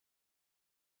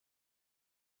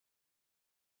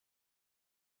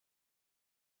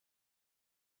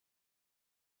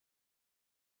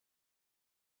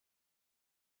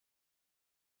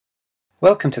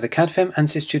Welcome to the CADFEM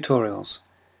ANSYS tutorials.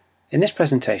 In this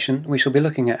presentation we shall be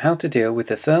looking at how to deal with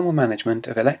the thermal management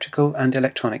of electrical and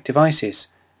electronic devices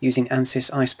using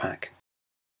ANSYS Icepak.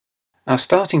 Our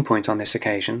starting point on this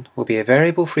occasion will be a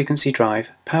variable frequency drive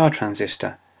power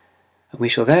transistor, and we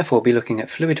shall therefore be looking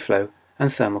at fluid flow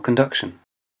and thermal conduction.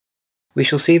 We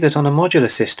shall see that on a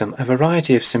modular system a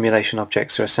variety of simulation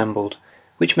objects are assembled,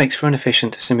 which makes for an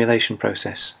efficient simulation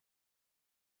process.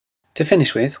 To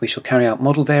finish with, we shall carry out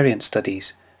model variance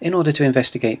studies in order to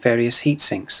investigate various heat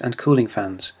sinks and cooling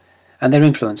fans and their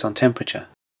influence on temperature.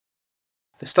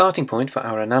 The starting point for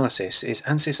our analysis is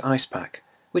ANSYS Icepak,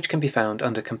 which can be found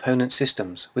under Component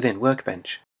Systems within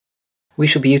Workbench. We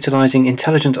shall be utilising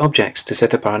intelligent objects to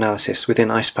set up our analysis within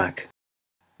Icepak.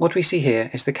 What we see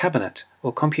here is the cabinet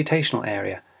or computational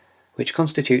area, which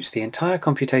constitutes the entire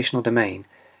computational domain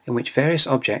in which various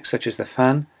objects such as the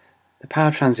fan, the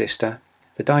power transistor,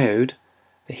 the diode,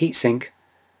 the heatsink,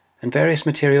 and various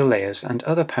material layers and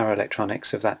other power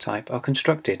electronics of that type are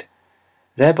constructed,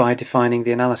 thereby defining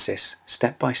the analysis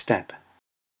step by step.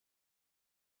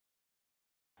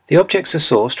 The objects are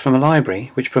sourced from a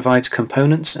library which provides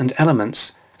components and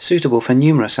elements suitable for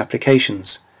numerous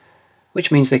applications,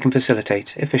 which means they can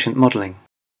facilitate efficient modelling.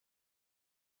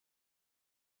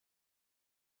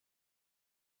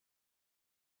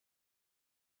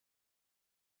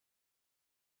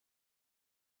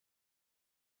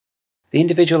 The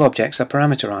individual objects are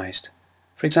parameterized.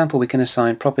 For example, we can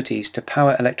assign properties to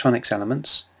power electronics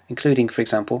elements, including, for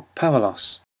example, power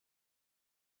loss.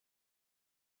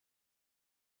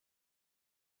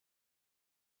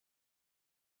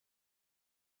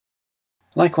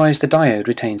 Likewise, the diode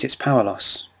retains its power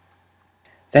loss.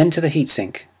 Then to the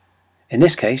heatsink. In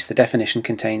this case, the definition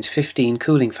contains 15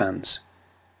 cooling fans.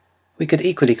 We could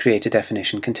equally create a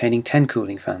definition containing 10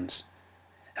 cooling fans.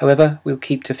 However, we'll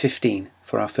keep to 15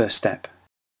 for our first step.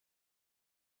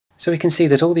 So we can see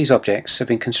that all these objects have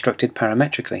been constructed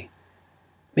parametrically,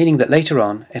 meaning that later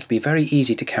on it'll be very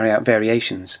easy to carry out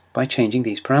variations by changing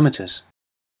these parameters.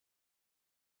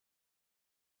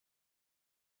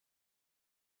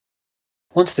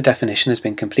 Once the definition has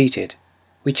been completed,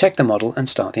 we check the model and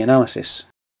start the analysis.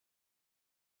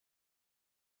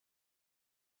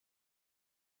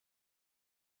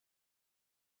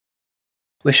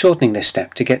 We're shortening this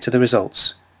step to get to the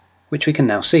results, which we can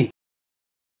now see.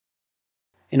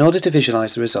 In order to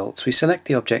visualize the results, we select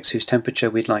the objects whose temperature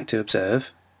we'd like to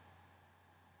observe,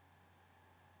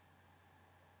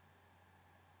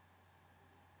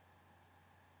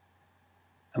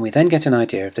 and we then get an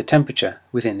idea of the temperature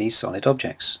within these solid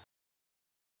objects.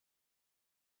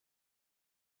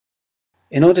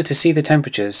 In order to see the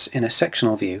temperatures in a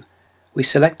sectional view, we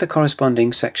select the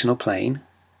corresponding sectional plane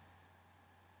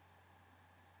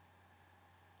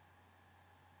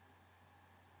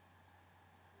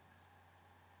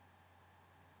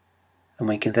and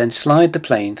we can then slide the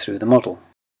plane through the model.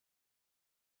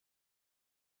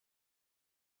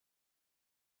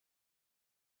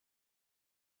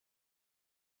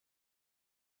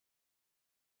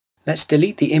 Let's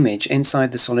delete the image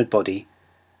inside the solid body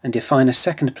and define a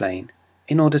second plane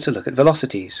in order to look at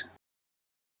velocities.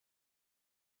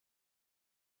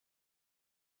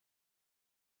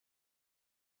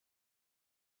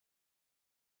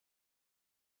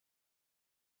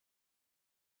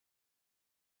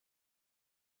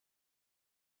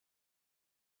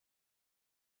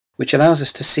 Which allows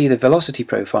us to see the velocity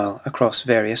profile across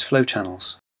various flow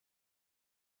channels.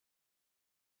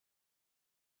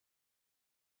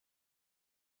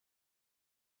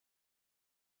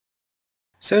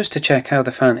 So as to check how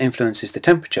the fan influences the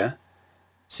temperature,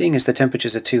 seeing as the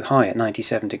temperatures are too high at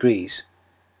 97 degrees,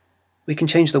 we can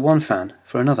change the one fan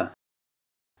for another.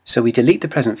 So we delete the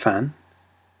present fan,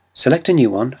 select a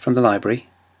new one from the library,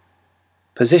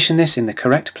 position this in the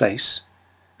correct place,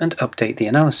 and update the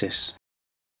analysis.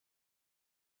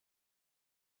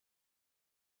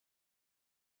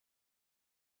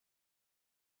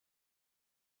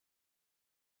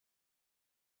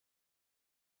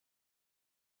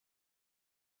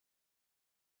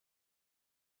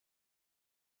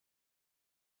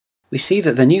 We see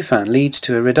that the new fan leads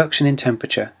to a reduction in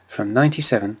temperature from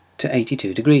 97 to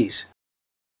 82 degrees.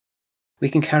 We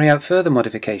can carry out further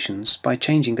modifications by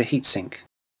changing the heatsink.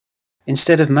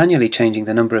 Instead of manually changing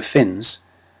the number of fins,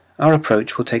 our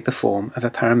approach will take the form of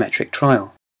a parametric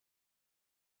trial.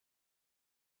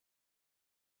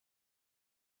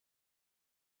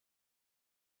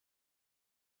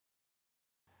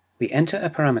 We enter a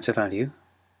parameter value,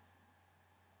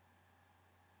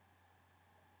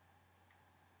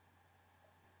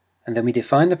 and then we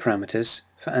define the parameters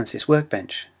for ANSYS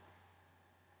Workbench.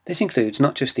 This includes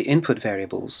not just the input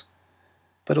variables,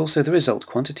 but also the result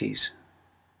quantities.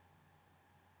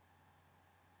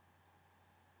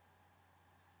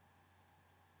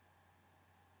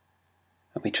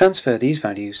 And we transfer these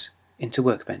values into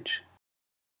Workbench.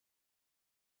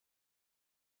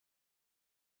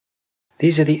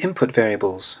 These are the input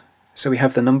variables, so we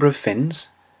have the number of fins,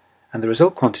 and the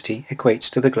result quantity equates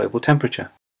to the global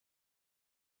temperature.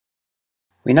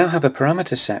 We now have a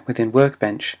parameter set within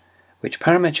Workbench which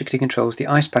parametrically controls the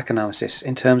Icepak analysis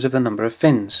in terms of the number of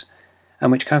fins,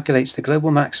 and which calculates the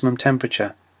global maximum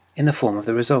temperature in the form of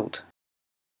the result.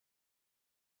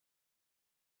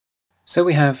 So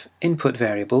we have input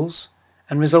variables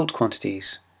and result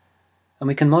quantities, and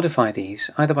we can modify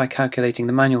these either by calculating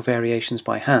the manual variations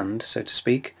by hand, so to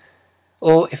speak,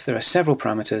 or if there are several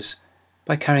parameters,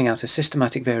 by carrying out a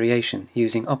systematic variation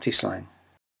using OptiSlang.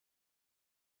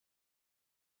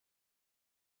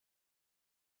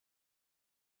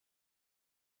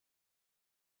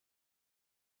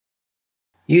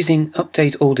 Using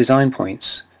Update All Design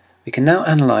Points, we can now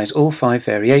analyse all 5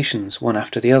 variations one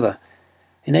after the other,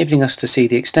 enabling us to see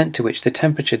the extent to which the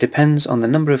temperature depends on the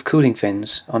number of cooling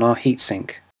fins on our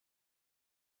heatsink.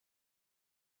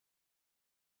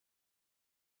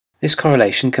 This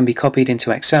correlation can be copied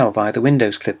into Excel via the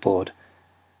Windows clipboard.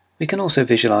 We can also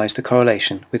visualise the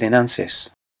correlation within ANSYS.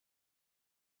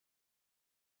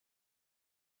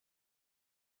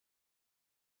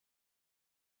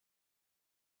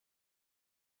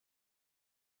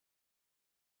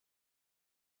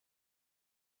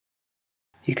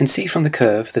 You can see from the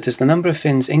curve that as the number of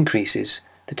fins increases,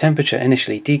 the temperature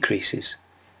initially decreases.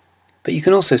 But you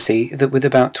can also see that with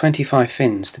about 25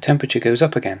 fins, the temperature goes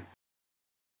up again.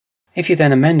 If you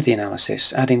then amend the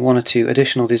analysis, adding 1 or 2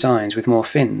 additional designs with more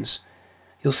fins,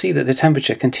 you'll see that the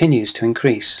temperature continues to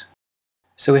increase.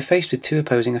 So we're faced with 2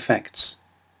 opposing effects.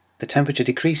 The temperature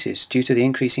decreases due to the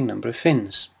increasing number of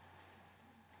fins.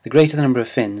 The greater the number of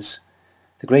fins,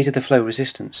 the greater the flow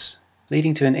resistance,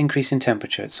 leading to an increase in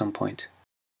temperature at some point.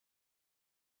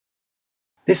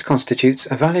 This constitutes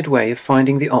a valid way of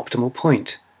finding the optimal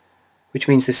point, which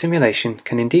means the simulation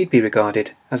can indeed be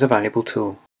regarded as a valuable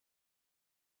tool.